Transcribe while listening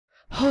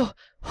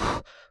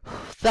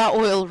That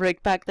oil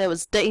rig back there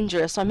was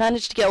dangerous. I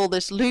managed to get all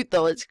this loot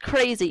though, it's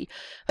crazy.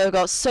 I've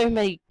got so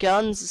many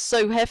guns, it's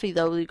so heavy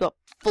though, we've got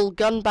full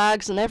gun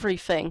bags and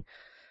everything.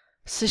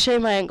 It's a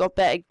shame I ain't got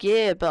better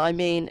gear, but I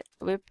mean,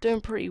 we're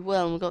doing pretty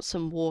well and we've got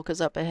some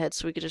walkers up ahead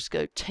so we could just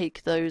go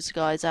take those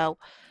guys out.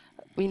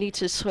 We need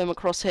to swim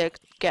across here,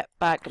 get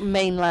back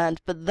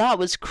mainland, but that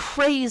was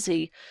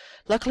crazy.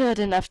 Luckily I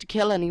didn't have to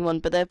kill anyone,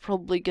 but they're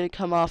probably going to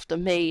come after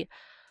me.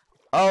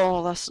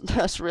 Oh,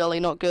 that's really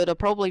not good. I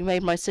probably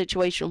made my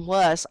situation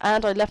worse,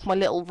 and I left my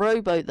little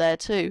rowboat there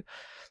too.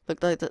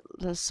 Look like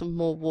there's some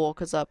more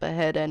walkers up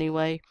ahead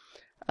anyway.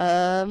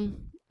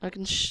 I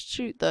can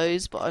shoot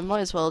those, but I might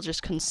as well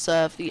just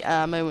conserve the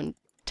ammo and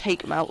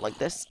take them out like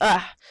this.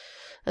 Ah!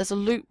 There's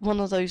one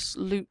of those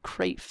loot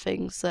crate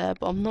things there,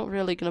 but I'm not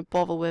really going to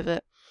bother with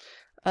it.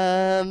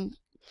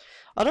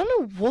 I don't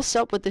know what's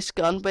up with this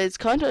gun, but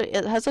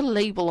it has a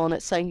label on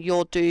it saying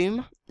 "Your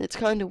Doom." It's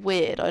kind of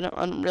weird. I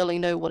don't really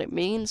know what it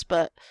means,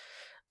 but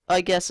I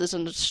guess it's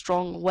a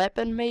strong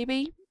weapon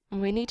maybe.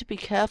 We need to be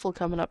careful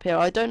coming up here.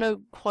 I don't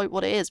know quite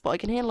what it is, but I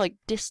can hear like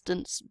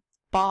distance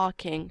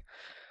barking.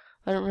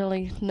 I don't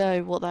really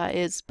know what that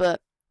is,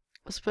 but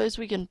I suppose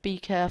we can be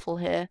careful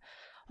here.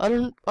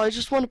 I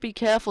just want to be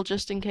careful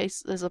just in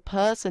case there's a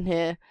person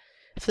here.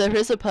 If there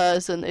is a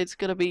person, it's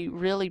gonna be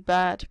really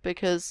bad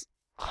because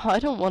I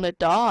don't want to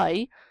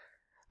die.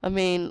 I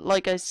mean,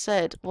 like I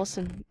said,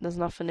 there's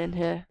nothing in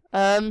here.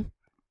 I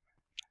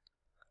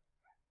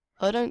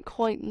don't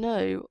quite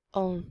know.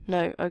 Oh,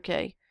 no,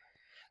 okay.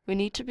 We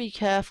need to be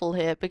careful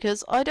here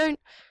because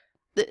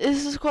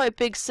this is quite a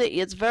big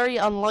city. It's very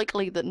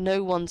unlikely that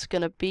no one's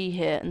gonna be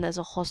here, and there's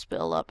a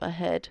hospital up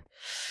ahead.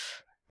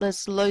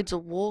 There's loads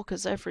of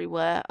walkers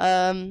everywhere.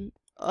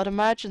 I'd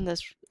imagine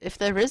if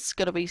there is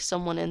gonna be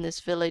someone in this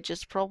village,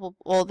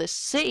 or this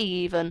city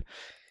even,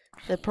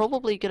 they're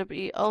probably gonna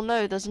be. Oh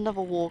no, there's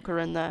another walker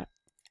in there.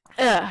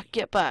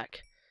 Get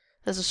back.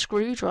 There's a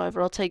screwdriver.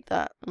 I'll take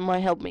that. It might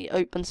help me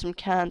open some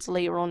cans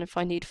later on if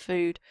I need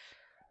food.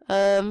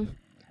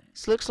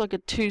 This looks like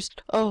a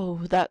oh,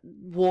 that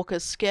walker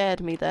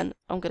scared me then.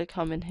 I'm gonna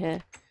come in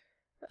here.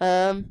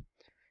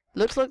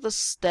 Looks like the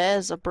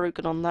stairs are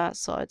broken on that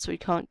side, so we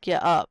can't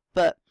get up,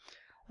 but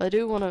I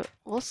do wanna...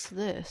 What's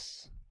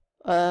this?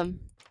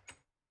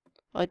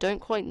 I don't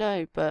quite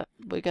know, but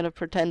we're gonna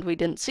pretend we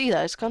didn't see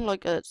that. It's kind of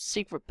like a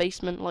secret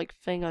basement-like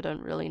thing, I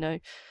don't really know.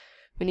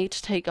 We need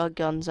to take our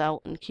guns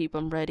out and keep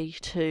them ready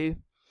to,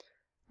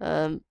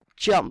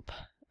 jump.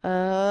 We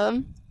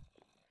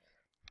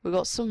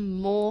got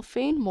some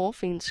morphine.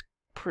 Morphine's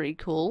pretty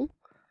cool.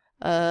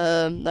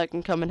 That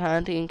can come in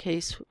handy in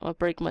case I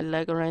break my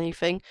leg or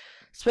anything.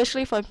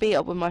 Especially if I meet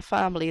up with my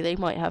family, they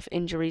might have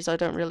injuries. I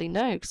don't really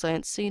know because I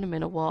haven't seen them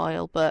in a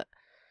while. But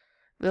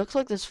it looks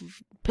like this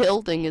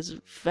building is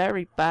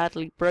very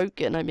badly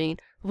broken. I mean,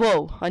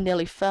 whoa! I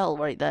nearly fell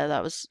right there.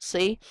 That was,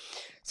 see,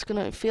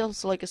 it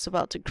feels like it's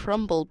about to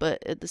crumble,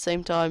 but at the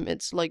same time,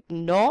 it's like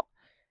not.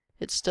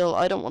 It's still,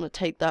 I don't want to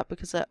take that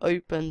because they're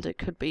opened. It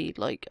could be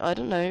like, I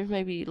don't know,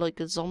 maybe like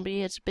a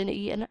zombie has been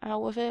eaten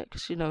out of it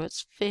because, you know,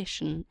 it's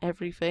fish and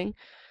everything.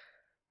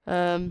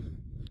 I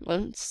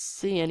don't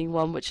see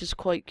anyone, which is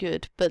quite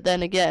good. But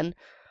then again,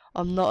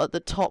 I'm not at the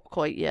top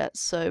quite yet,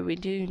 so we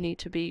do need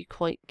to be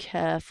quite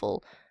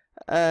careful.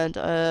 And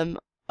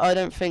I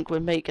don't think we're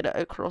making it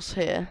across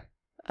here.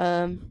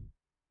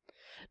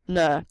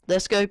 No,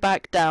 let's go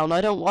back down.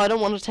 I don't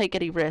want to take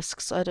any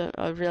risks.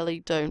 I really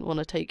don't want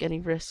to take any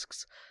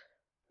risks.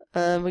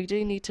 We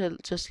do need to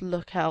just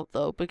look out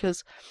though,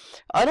 because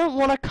I don't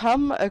want to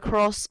come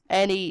across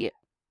any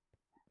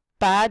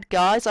bad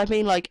guys. I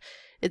mean, like,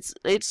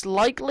 it's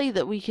likely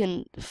that we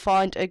can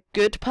find a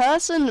good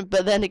person,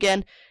 but then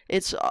again,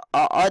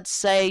 I'd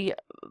say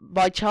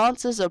my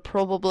chances are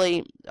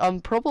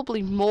I'm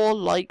probably more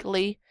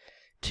likely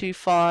to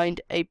find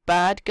a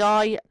bad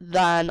guy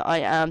than I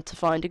am to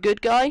find a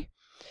good guy.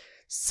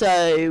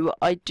 So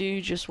I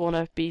do just want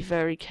to be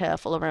very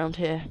careful around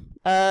here.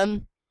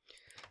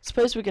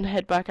 Suppose we can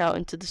head back out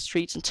into the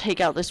streets and take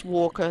out this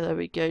walker. There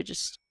we go,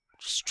 just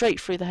straight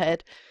through the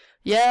head.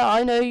 Yeah,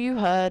 I know you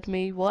heard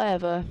me,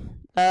 whatever.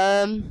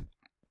 I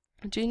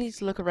do need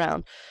to look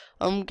around.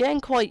 I'm getting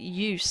quite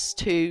used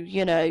to,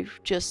 you know,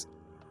 just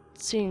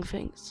seeing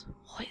things.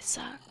 What is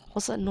that?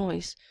 What's that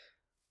noise?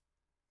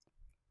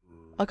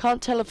 I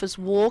can't tell if it's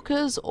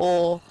walkers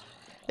or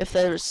if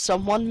there is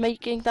someone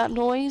making that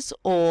noise,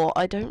 or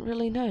I don't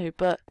really know,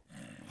 but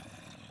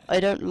I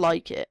don't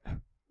like it.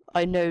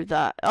 I know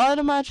that. I'd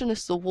imagine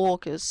it's the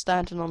walkers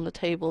standing on the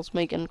tables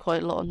making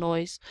quite a lot of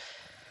noise.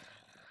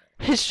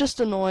 It's just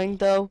annoying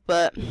though,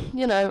 but,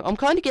 you know, I'm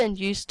kind of getting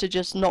used to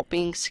just not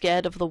being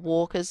scared of the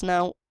walkers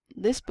now.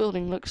 This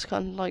building looks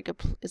kind of like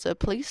is it a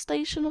police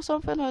station or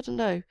something? I don't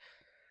know.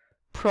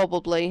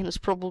 Probably. And it's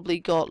probably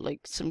got,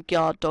 like, some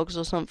guard dogs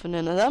or something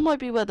in it. That might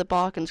be where the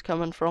barking's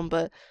coming from,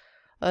 but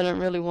I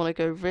don't really want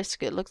to go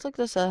risk it. Looks like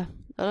there's I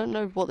don't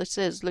know what this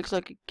is. Looks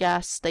like a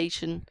gas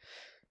station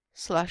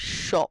 /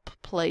 shop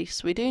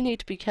place. We do need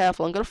to be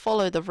careful. I'm going to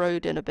follow the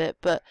road in a bit,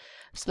 but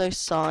there's no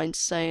signs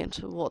saying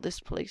to what this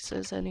place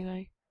is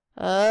anyway.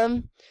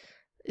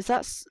 Is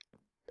that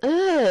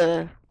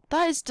ugh,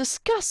 that is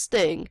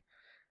disgusting.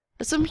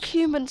 There's some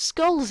human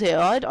skulls here.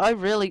 I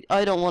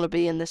don't want to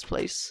be in this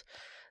place.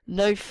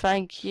 No,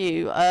 thank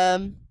you.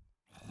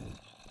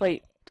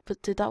 Wait,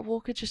 but did that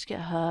walker just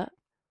get hurt?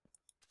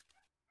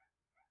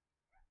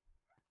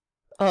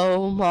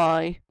 Oh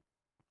my.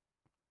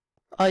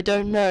 I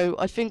don't know.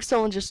 I think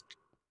someone just...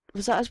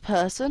 Was that a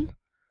person?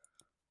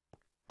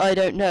 I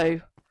don't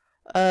know.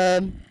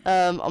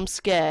 I'm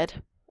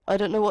scared. I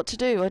don't know what to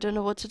do. I don't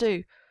know what to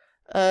do.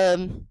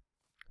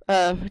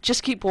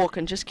 Just keep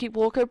walking. Just keep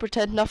walking.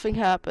 Pretend nothing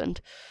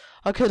happened.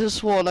 I could have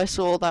sworn I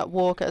saw that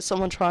walker.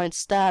 Someone try and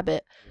stab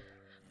it.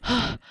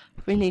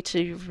 We need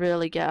to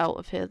really get out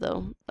of here,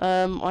 though.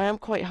 I am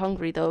quite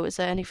hungry, though. Is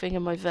there anything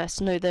in my vest?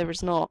 No, there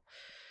is not.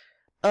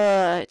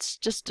 It's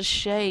just a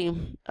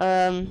shame.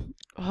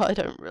 I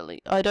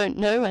don't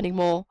know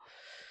anymore.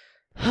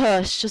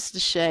 It's just a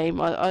shame.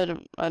 I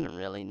don't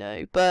really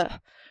know. But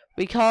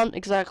we can't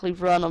exactly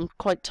run. I'm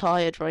quite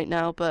tired right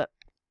now, but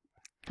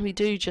we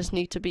do just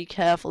need to be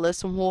careful. There's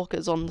some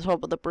walkers on the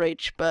top of the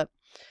bridge, but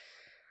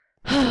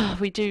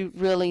we do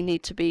really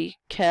need to be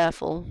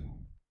careful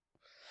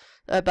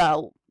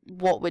about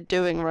what we're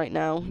doing right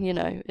now. You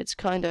know, it's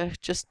kind of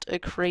just a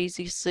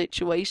crazy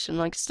situation.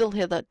 I can still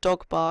hear that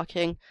dog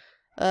barking.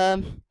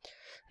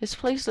 This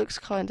place looks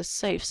kind of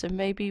safe, so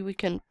maybe we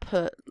can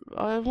put...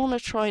 I want to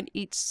try and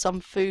eat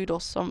some food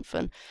or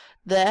something.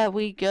 There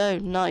we go.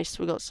 Nice.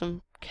 We got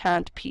some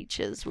canned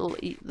peaches. We'll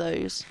eat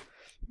those.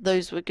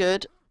 Those were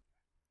good.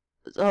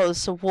 Oh,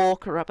 there's a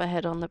walker up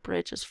ahead on the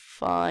bridge. It's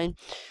fine.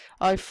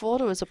 I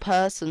thought it was a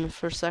person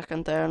for a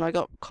second there, and I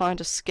got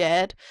kind of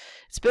scared.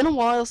 It's been a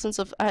while since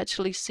I've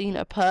actually seen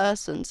a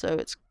person, so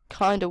it's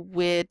kind of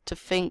weird to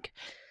think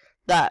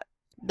that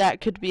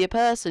that could be a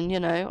person, you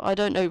know. I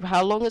don't know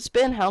how long it's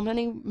been, how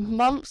many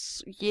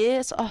months,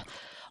 years.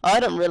 I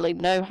don't really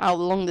know how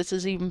long this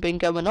has even been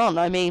going on.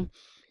 I mean,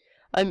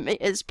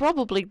 it's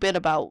probably been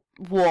about,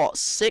 what,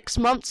 6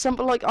 months,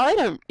 something like... I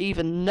don't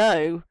even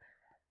know.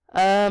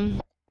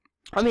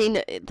 I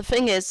mean, the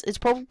thing is, it's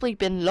probably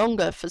been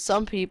longer for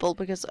some people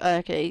because,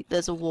 okay,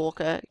 there's a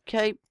walker.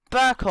 Okay,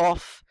 back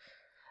off.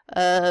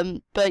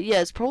 But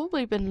yeah, it's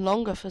probably been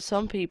longer for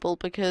some people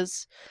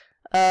because,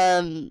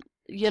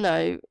 you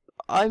know,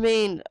 I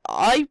mean,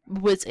 I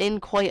was in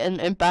quite an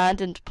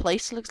abandoned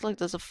place. Looks like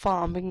there's a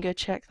farm. We can go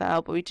check that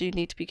out, but we do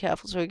need to be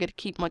careful, so we're going to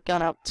keep my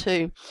gun out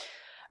too.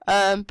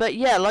 But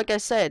yeah, like I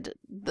said,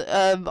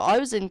 I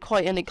was in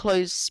quite an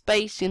enclosed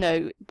space, you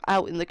know,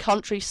 out in the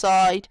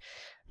countryside.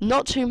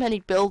 Not too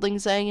many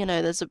buildings there, you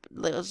know,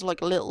 there's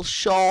like a little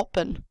shop,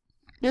 and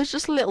it was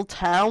just a little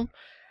town.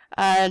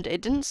 And I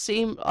didn't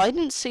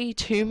see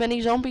too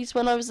many zombies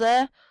when I was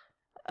there.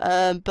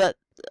 But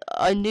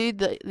I knew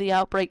that the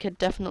outbreak had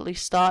definitely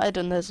started,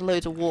 and there's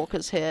loads of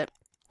walkers here.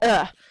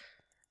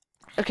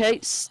 Okay,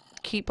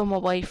 keep them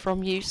away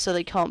from you so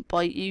they can't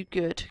bite you.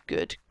 Good,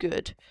 good,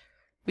 good.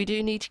 We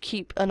do need to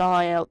keep an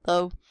eye out,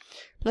 though.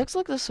 Looks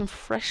like there's some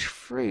fresh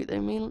fruit. I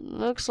mean,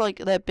 looks like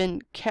they've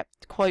been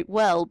kept quite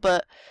well,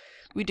 but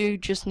we do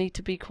just need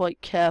to be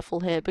quite careful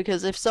here,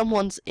 because if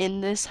someone's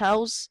in this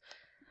house,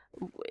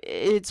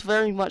 it's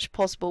very much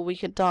possible we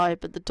could die,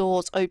 but the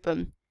door's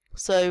open.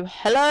 So,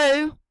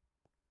 hello?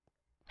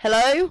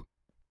 Hello?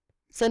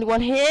 Is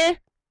anyone here?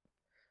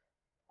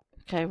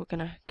 Okay, we're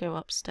gonna go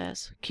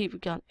upstairs. Keep your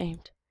gun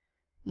aimed.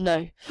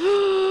 No.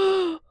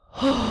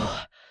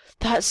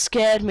 That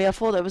scared me. I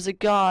thought there was a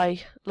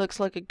guy. Looks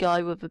like a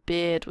guy with a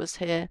beard was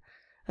here.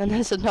 And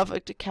there's another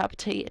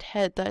decapitated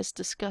head. That is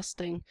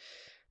disgusting.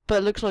 But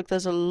it looks like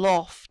there's a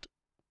loft.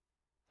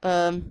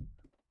 Be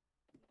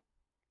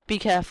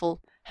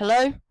careful.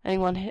 Hello?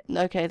 Anyone here?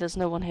 Okay, there's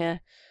no one here.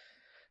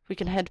 We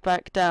can head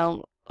back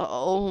down.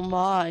 Oh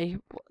my.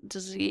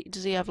 Does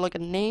he have like a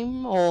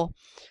name or...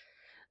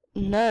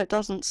 No, it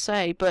doesn't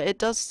say, but it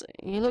does.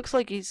 He looks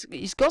like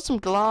he's got some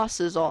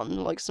glasses on,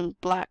 like some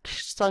black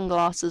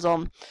sunglasses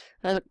on.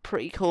 They look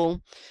pretty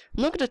cool.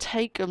 I'm not gonna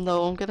take him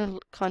though. I'm gonna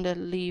kind of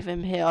leave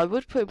him here. I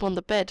would put him on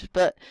the bed,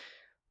 but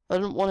I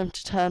don't want him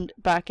to turn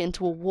back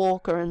into a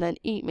walker and then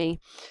eat me.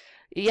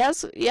 He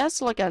has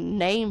like a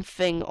name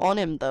thing on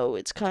him though.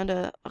 It's kind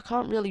of, I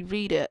can't really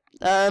read it.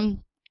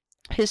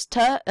 His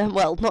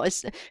well, not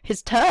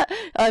his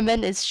I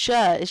meant his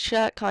shirt. His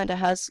shirt kind of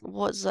has,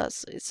 what's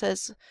that? It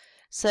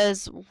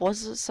says, what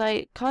does it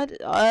say?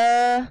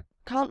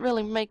 Can't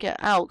really make it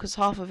out because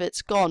half of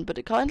it's gone, but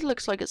it kind of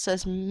looks like it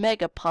says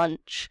Mega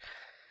Punch.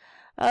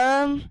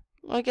 I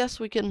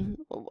guess we can,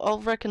 I'll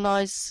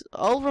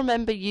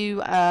remember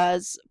you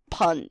as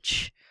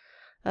Punch.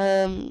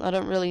 I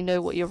don't really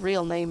know what your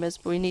real name is,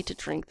 but we need to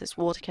drink this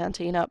water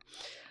canteen up.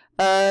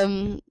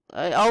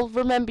 I'll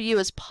remember you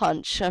as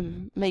Punch.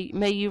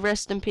 May you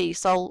rest in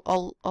peace.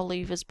 I'll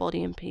leave his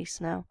body in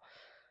peace now.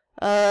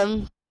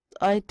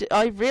 I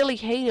really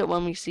hate it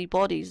when we see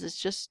bodies. It's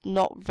just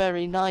not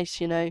very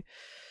nice, you know.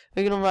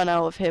 We're gonna run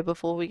out of here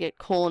before we get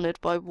cornered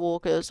by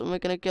walkers, and we're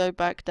gonna go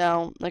back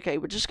down. Okay,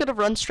 we're just gonna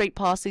run straight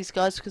past these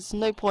guys because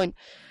there's no point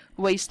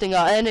wasting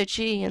our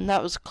energy, and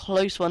that was a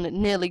close one. It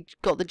nearly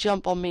got the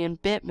jump on me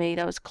and bit me.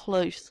 That was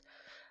close.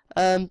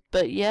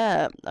 But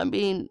yeah, I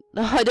mean,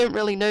 I don't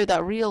really know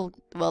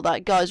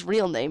that guy's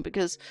real name,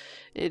 because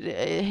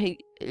he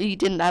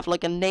didn't have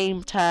like a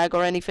name tag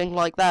or anything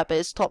like that, but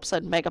his top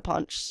said Mega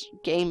Punch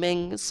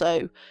Gaming,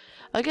 so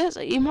I guess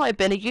he might have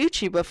been a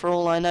YouTuber for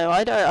all I know.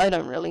 I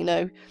don't really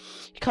know.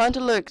 He kind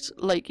of looked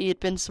like he had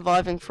been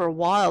surviving for a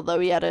while, though.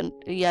 He had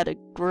a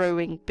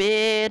growing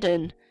beard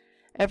and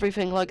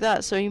everything like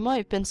that, so he might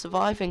have been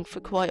surviving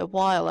for quite a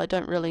while. I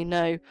don't really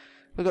know.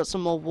 We've got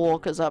some more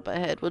walkers up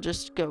ahead. We'll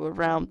just go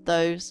around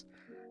those.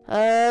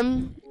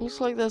 Looks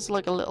like there's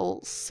like a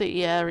little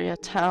city area,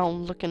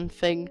 town looking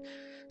thing.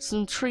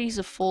 Some trees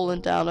have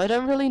fallen down. I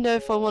don't really know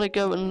if I want to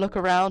go and look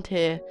around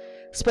here,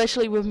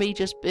 especially with me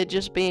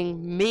just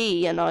being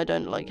me, and I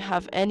don't like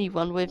have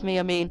anyone with me.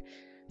 I mean,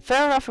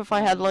 fair enough if I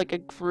had like a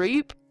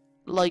group,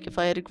 like if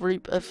I had a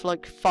group of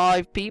like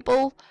 5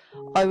 people,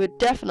 I would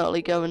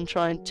definitely go and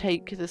try and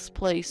take this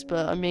place,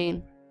 but I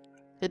mean,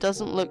 it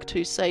doesn't look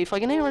too safe. I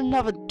can hear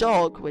another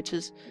dog, which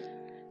is...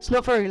 It's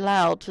not very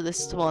loud to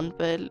this one,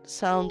 but it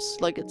sounds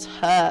like it's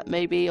hurt,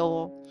 maybe,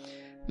 or...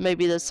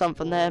 Maybe there's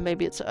something there.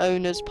 Maybe its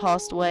owners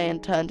passed away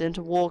and turned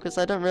into walkers.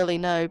 I don't really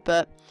know,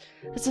 but...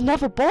 It's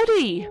another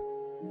body!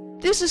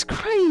 This is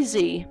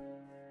crazy!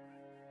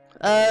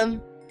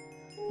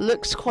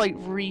 Looks quite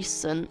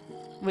recent,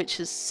 which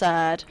is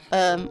sad.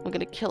 I'm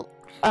gonna kill...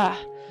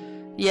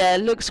 Yeah,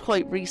 it looks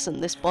quite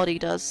recent, this body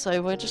does,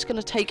 so we're just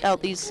gonna take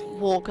out these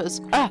walkers.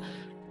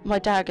 My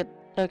dagger.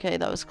 Okay,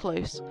 that was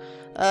close.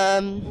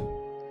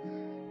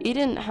 He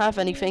didn't have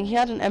anything. He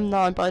had an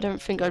M9, but I don't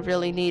think I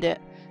really need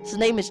it. His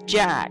name is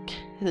Jack.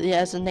 He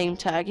has a name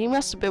tag. He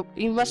must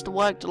have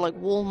worked at like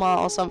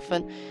Walmart or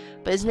something.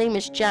 But his name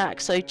is Jack.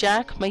 So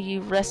Jack, may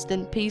you rest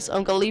in peace.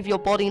 I'm gonna leave your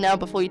body now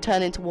before you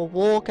turn into a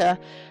walker,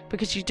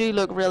 because you do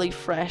look really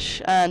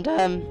fresh. And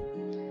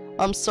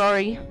I'm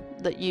sorry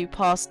that you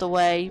passed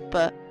away,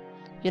 but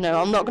you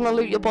know, I'm not gonna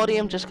loot your body.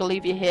 I'm just gonna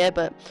leave you here,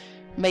 but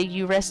may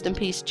you rest in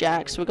peace,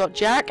 Jack. So we've got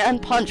Jack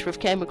and Punch. We've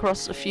came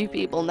across a few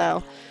people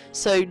now.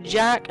 So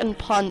Jack and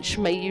Punch,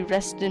 may you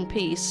rest in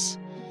peace.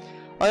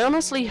 I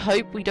honestly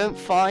hope we don't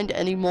find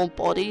any more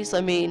bodies.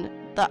 I mean,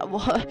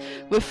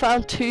 we've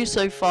found 2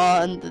 so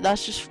far, and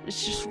it's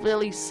just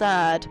really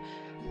sad.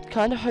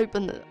 Kind of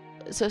hoping that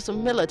it's a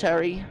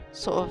military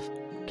sort of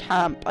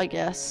camp, I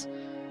guess.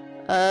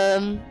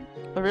 I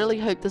really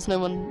hope there's no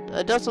one.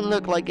 It doesn't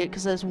look like it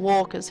because there's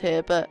walkers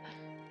here, but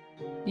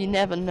you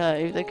never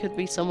know. There could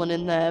be someone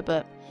in there,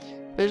 but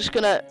we're just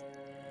gonna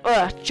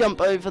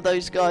jump over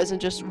those guys and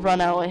just run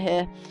out of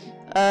here.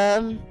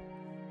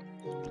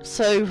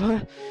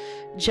 So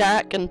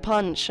Jack and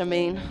Punch, I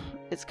mean,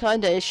 it's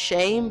kind of a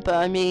shame, but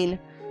I mean,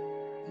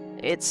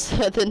 it's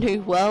the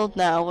new world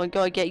now. I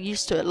gotta get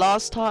used to it.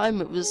 Last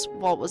time it was,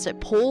 what was it,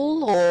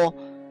 Paul, or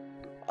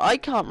I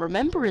can't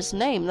remember his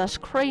name. That's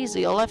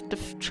crazy. I'll have to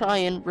try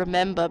and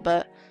remember,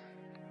 but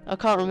I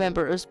can't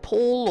remember. It was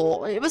Paul,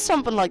 or it was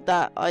something like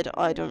that. I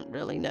don't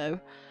really know.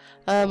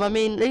 I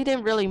mean, they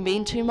didn't really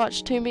mean too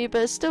much to me,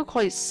 but it's still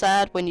quite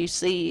sad when you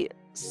see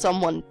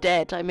someone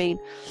dead. I mean,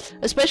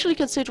 especially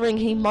considering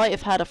he might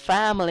have had a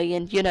family,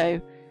 and you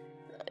know,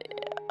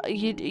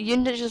 you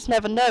just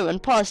never know.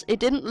 And plus, it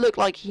didn't look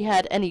like he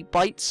had any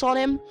bites on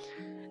him.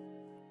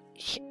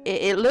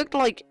 It looked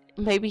like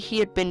maybe he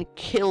had been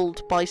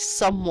killed by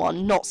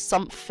someone, not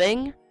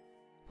something.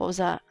 What was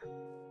that?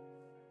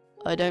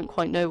 I don't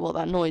quite know what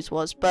that noise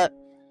was, but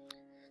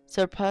is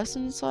there a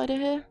person inside of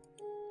here?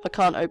 I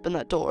can't open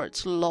that door,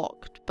 it's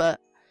locked, but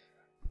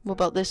what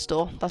about this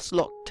door? That's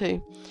locked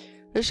too.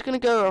 We're just gonna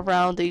go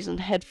around these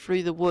and head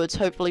through the woods,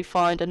 hopefully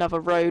find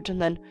another road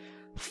and then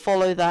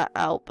follow that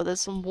out. But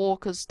there's some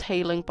walkers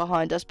tailing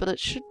behind us, but it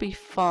should be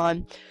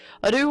fine.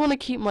 I do want to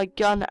keep my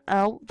gun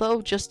out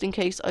though, just in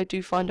case I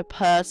do find a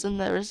person.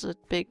 There is a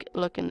big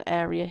looking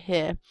area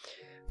here.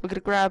 We're gonna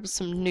grab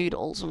some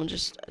noodles and we'll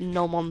just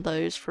nom on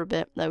those for a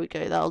bit. There we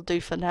go, that'll do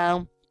for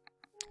now.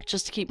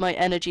 Just to keep my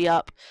energy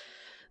up.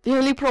 The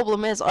only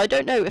problem is, I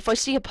don't know, if I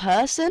see a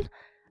person,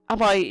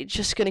 am I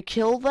just gonna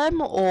kill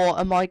them, or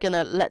am I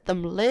gonna let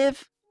them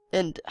live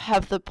and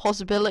have the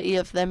possibility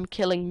of them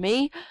killing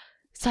me?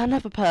 Is that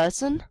another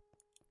person?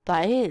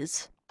 That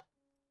is.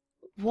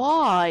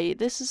 Why?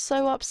 This is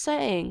so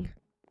upsetting.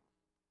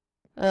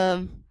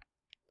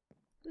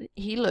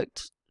 He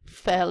looks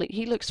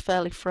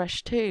fairly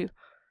fresh too.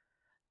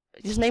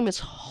 His name is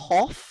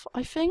Hoff,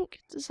 I think.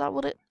 Is that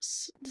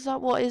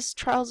what his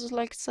trousers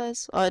leg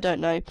says? I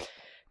don't know.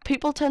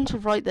 People tend to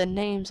write their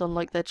names on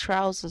like their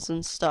trousers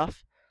and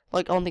stuff,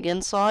 like on the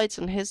insides,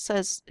 and his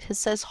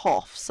says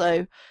Hoff,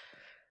 so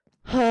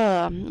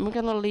we're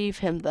gonna leave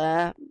him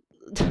there.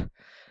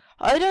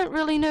 I don't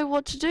really know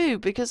what to do,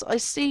 because I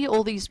see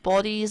all these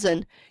bodies,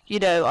 and you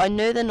know, I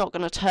know they're not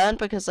gonna turn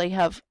because they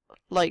have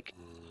like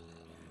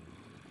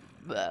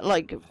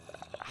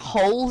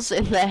holes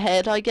in their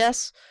head, I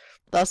guess.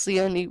 That's the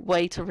only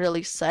way to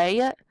really say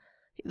it.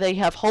 They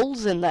have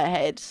holes in their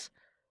heads,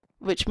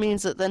 which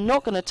means that they're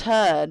not going to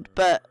turn,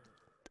 but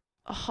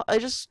I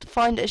just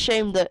find it a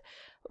shame that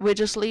we're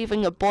just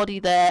leaving a body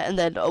there, and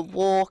then a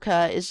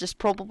walker is just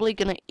probably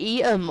gonna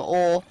eat him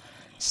or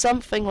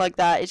something like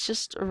that. It's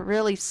just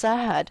really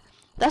sad.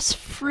 That's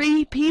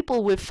 3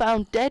 people we've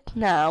found dead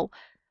now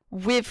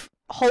with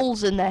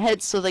holes in their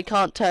heads so they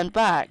can't turn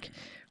back,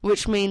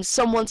 which means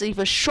someone's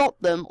either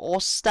shot them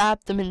or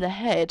stabbed them in the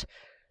head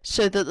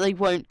so that they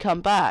won't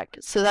come back.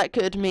 So that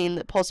could mean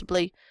that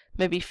possibly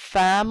maybe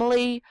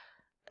family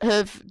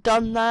have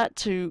done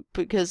that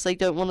because they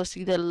don't want to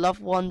see their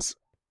loved ones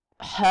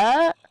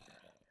hurt.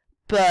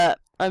 But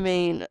I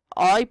mean,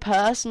 I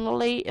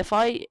personally, if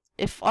I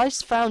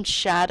found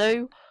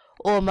Shadow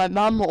or my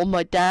mum or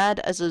my dad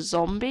as a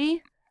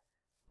zombie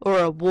or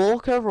a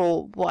walker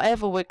or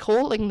whatever we're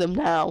calling them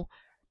now,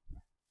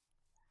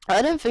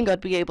 I don't think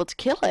I'd be able to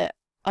kill it.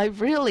 I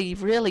really,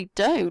 really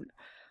don't.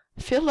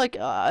 I feel like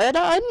I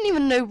don't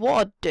even know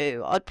what I'd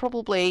do. I'd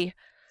probably,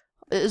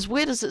 as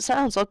weird as it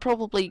sounds, I'd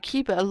probably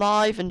keep it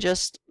alive and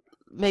just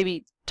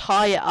maybe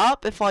tie it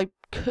up if I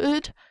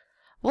could.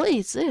 What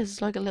is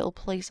this? Like a little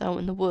place out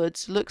in the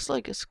woods. Looks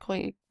like it's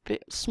quite a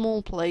bit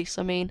small place.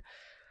 I mean,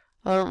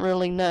 I don't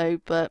really know,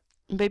 but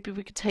maybe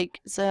we could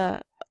take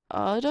that.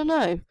 I don't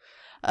know.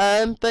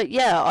 But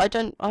yeah, I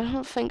don't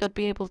think I'd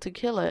be able to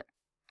kill it.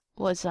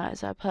 What is that?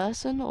 Is that a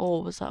person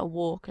or was that a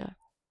walker?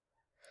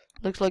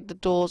 Looks like the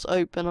door's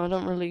open. I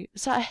don't really.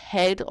 Is that a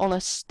head on a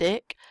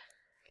stick?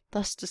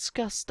 That's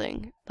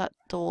disgusting. That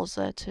door's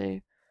there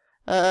too.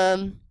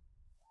 I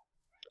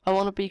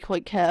want to be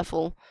quite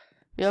careful.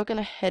 We are going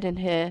to head in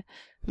here.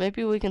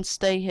 Maybe we can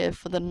stay here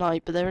for the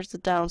night, but there is the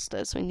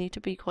downstairs, so we need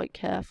to be quite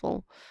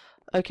careful.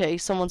 Okay,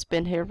 someone's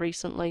been here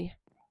recently.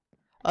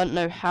 I don't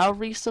know how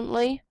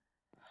recently,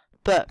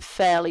 but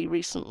fairly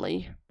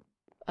recently.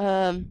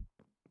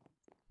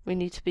 We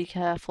need to be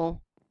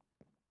careful.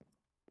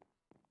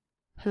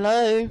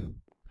 Hello?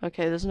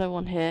 Okay, there's no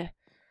one here.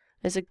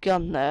 There's a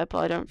gun there, but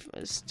I don't...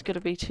 It's going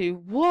to be too...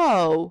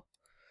 Whoa!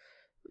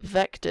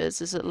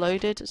 Vectors. Is it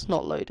loaded? It's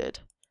not loaded.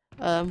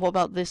 What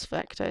about this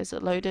vector? Is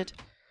it loaded?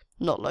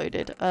 Not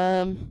loaded.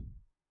 I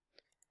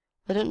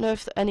don't know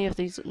if any of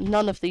these...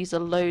 None of these are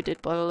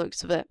loaded by the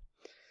looks of it.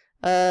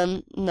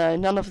 No,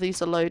 none of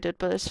these are loaded,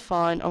 but it's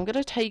fine. I'm going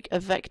to take a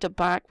vector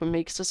back with me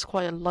because it's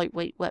quite a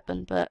lightweight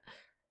weapon, but...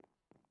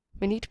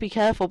 We need to be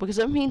careful because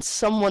it means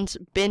someone's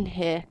been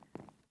here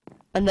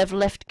and they've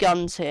left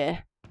guns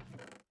here.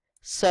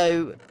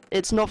 So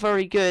it's not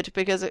very good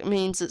because it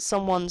means that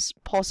someone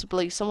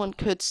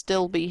could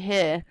still be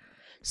here.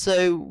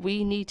 So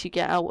we need to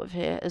get out of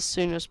here as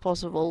soon as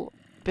possible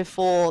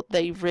before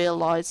they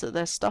realise that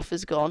their stuff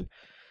is gone.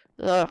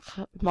 Ugh,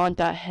 mind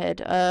that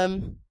head.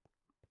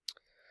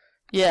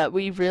 Yeah,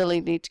 we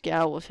really need to get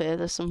out of here.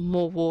 There's some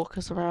more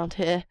walkers around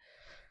here.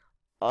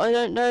 I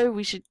don't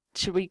know, should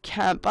we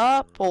camp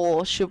up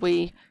or should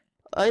we...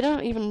 I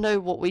don't even know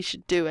what we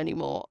should do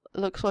anymore.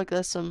 It looks like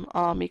there's some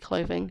army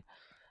clothing.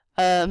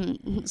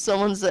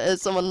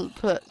 Someone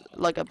put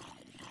like a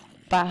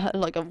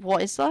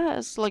what is that?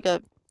 It's like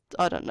a,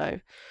 I don't know,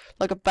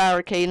 like a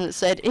barricade, and it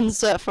said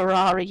insert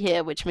Ferrari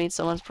here, which means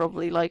someone's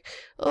probably like,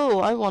 oh,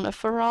 I want a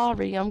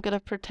Ferrari, I'm gonna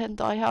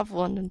pretend I have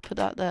one and put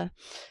that there.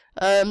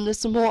 There's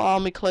some more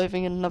army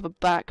clothing and another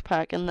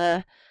backpack in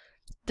there.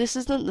 This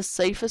isn't the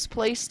safest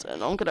place,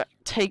 and I'm gonna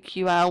take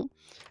you out.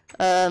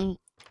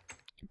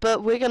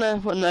 But we're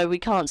gonna, well, no, we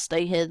can't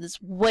stay here. There's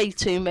way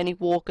too many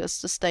walkers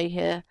to stay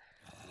here.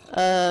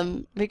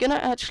 We're gonna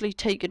actually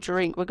take a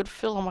drink. We're gonna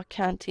fill our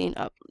canteen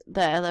up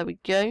there. There we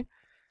go.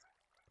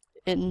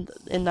 In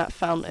that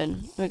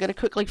fountain. We're gonna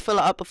quickly fill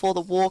it up before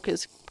the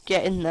walkers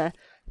get in there.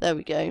 There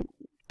we go.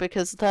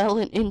 Because they'll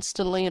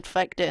instantly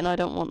infect it, and I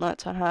don't want that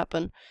to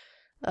happen.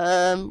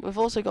 We've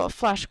also got a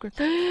flash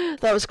grenade.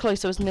 That was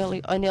close.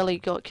 I nearly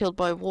got killed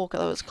by a walker.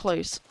 That was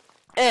close.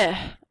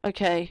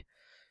 Okay.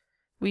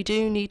 We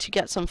do need to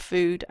get some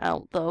food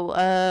out though.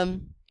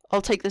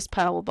 I'll take this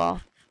power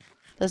bar.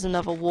 There's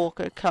another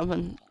walker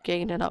coming,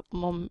 gaining up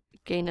on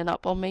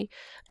me.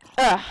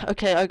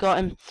 Okay, I got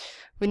him.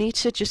 We need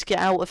to just get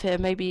out of here.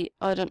 Maybe,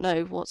 I don't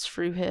know what's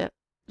through here.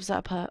 Is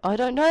that I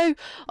don't know.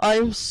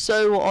 I'm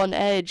so on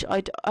edge.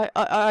 I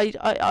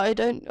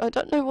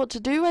don't know what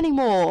to do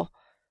anymore.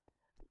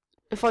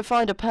 If I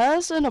find a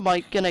person, am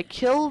I gonna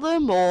kill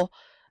them, or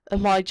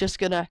am I just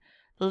gonna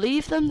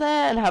leave them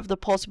there and have the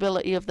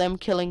possibility of them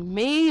killing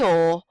me,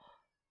 or...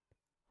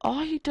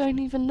 I don't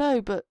even know,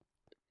 but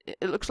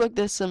it looks like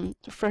there's some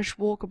fresh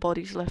walker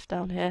bodies left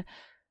down here.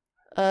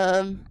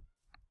 Is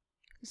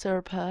there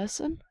a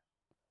person?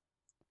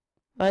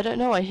 I don't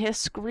know, I hear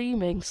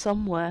screaming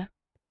somewhere.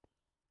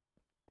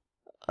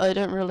 I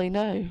don't really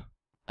know.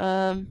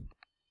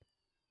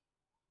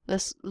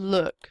 Let's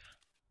look.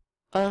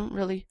 I don't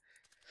really...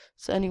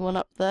 Is there anyone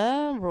up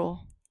there, or...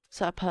 Is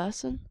that a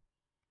person?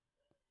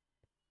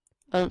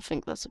 I don't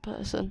think that's a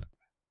person.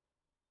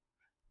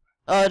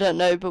 I don't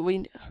know, but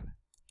we...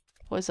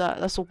 What is that?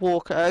 That's a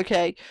walker,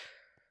 okay.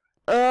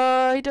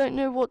 I don't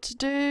know what to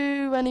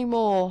do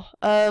anymore.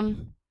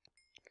 Okay,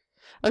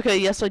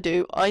 yes I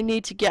do. I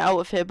need to get out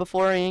of here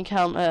before I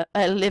encounter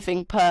a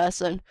living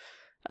person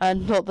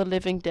and not the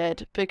living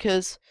dead,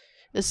 because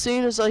as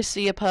soon as I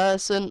see a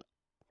person,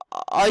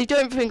 I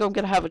don't think I'm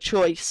gonna have a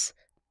choice.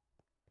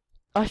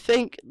 I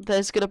think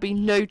there's gonna be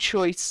no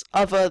choice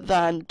other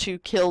than to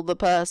kill the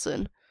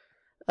person.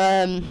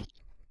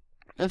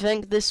 I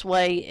think this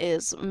way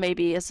is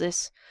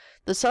this.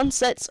 The sun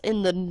sets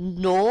in the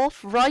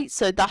north, right?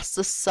 So that's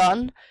the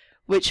sun,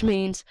 which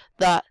means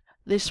that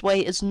this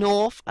way is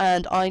north,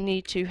 and I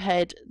need to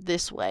head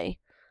this way.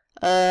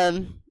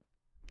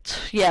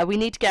 Yeah, we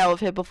need to get out of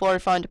here before I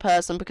find a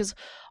person, because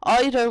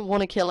I don't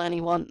want to kill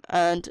anyone,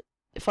 and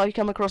if I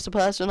come across a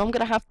person, I'm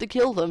gonna have to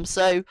kill them,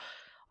 so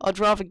I'd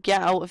rather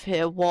get out of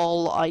here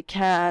while I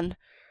can,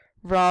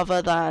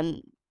 rather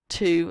than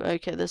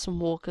okay, there's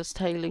some walkers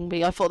tailing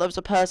me. I thought there was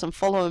a person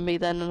following me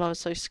then, and I was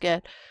so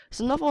scared.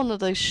 There's another one of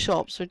those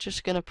shops. We're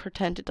just gonna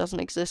pretend it doesn't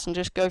exist and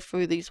just go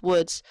through these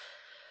woods.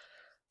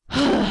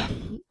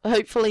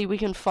 Hopefully we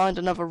can find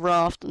another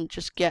raft and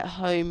just get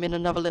home in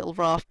another little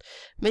raft.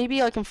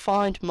 Maybe I can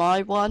find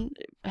my one,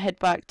 head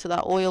back to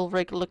that oil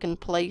rig looking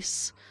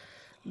place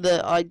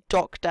that I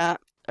docked at.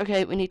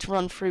 Okay, we need to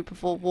run through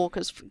before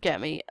walkers get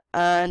me,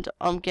 and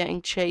I'm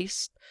getting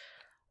chased.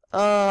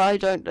 I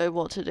don't know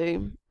what to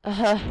do.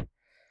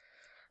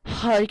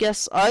 I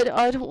guess I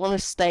don't want to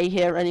stay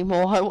here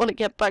anymore. I want to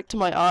get back to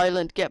my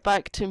island, get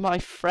back to my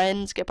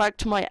friends, get back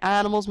to my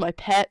animals, my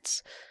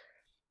pets.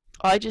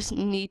 I just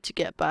need to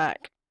get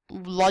back.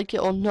 Like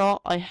it or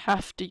not, I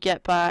have to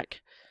get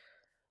back.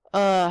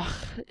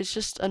 It's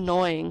just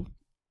annoying.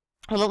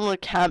 I don't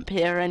want to camp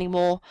here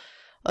anymore.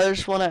 I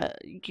just want to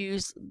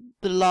use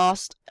the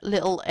last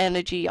little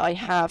energy I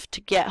have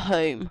to get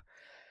home.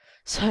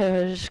 So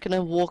I'm just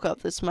gonna walk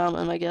up this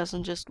mountain, I guess,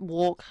 and just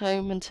walk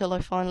home until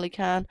I finally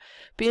can.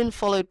 Being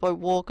followed by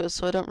walkers,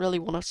 so I don't really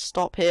want to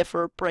stop here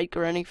for a break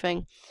or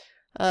anything.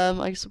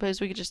 I suppose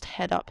we could just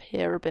head up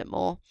here a bit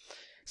more.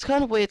 It's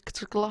kind of weird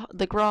because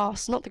the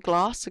grass, not the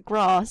glass, the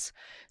grass,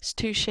 it's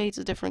two shades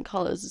of different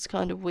colours. It's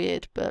kind of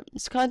weird, but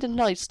it's kind of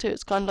nice too.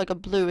 It's kind of like a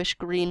bluish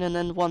green, and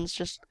then one's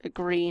just a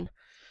green.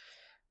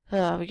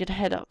 We could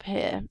head up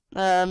here.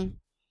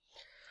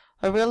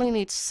 I really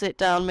need to sit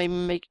down, maybe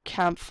make a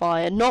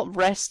campfire. Not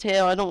rest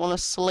here. I don't want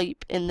to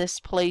sleep in this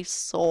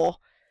place or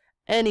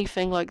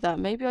anything like that.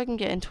 Maybe I can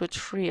get into a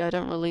tree. I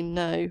don't really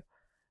know.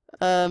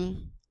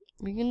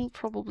 We can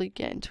probably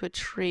get into a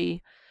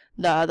tree.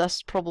 Nah,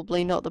 that's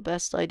probably not the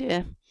best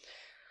idea.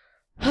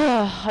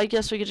 I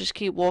guess we could just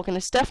keep walking.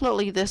 It's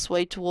definitely this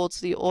way towards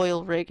the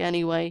oil rig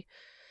anyway.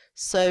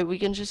 So we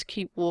can just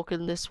keep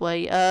walking this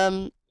way.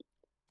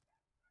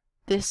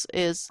 This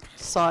is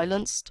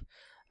silenced.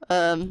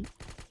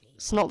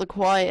 It's not the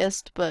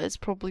quietest, but it's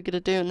probably gonna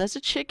do. And there's a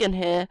chicken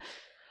here.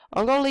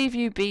 I'm gonna leave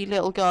you be,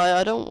 little guy.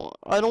 I don't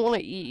want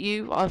to eat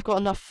you. I've got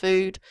enough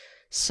food.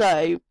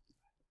 So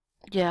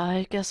yeah,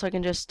 I guess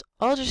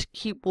I'll just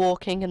keep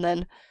walking, and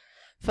then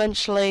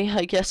eventually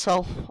I guess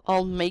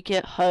I'll make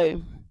it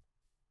home.